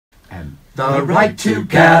The right to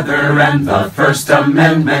gather and the First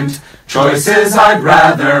Amendment, choices I'd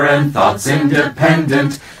rather and thoughts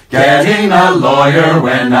independent, getting a lawyer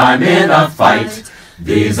when I'm in a fight.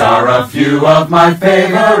 These are a few of my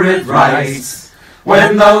favorite rights.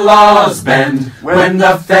 When the laws bend, when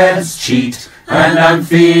the feds cheat, and I'm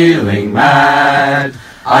feeling mad,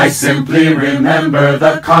 I simply remember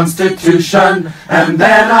the Constitution, and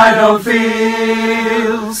then I don't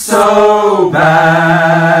feel so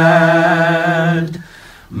bad.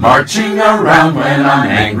 Marching around when I'm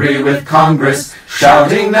angry with Congress,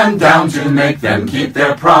 shouting them down to make them keep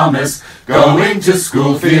their promise, going to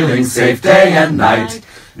school feeling safe day and night.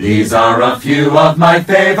 These are a few of my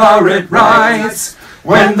favorite rights.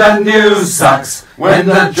 When the news sucks, when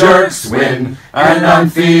the jerks win, and I'm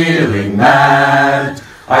feeling mad,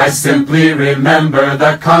 I simply remember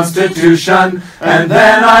the Constitution, and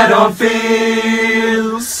then I don't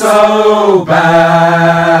feel so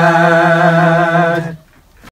bad.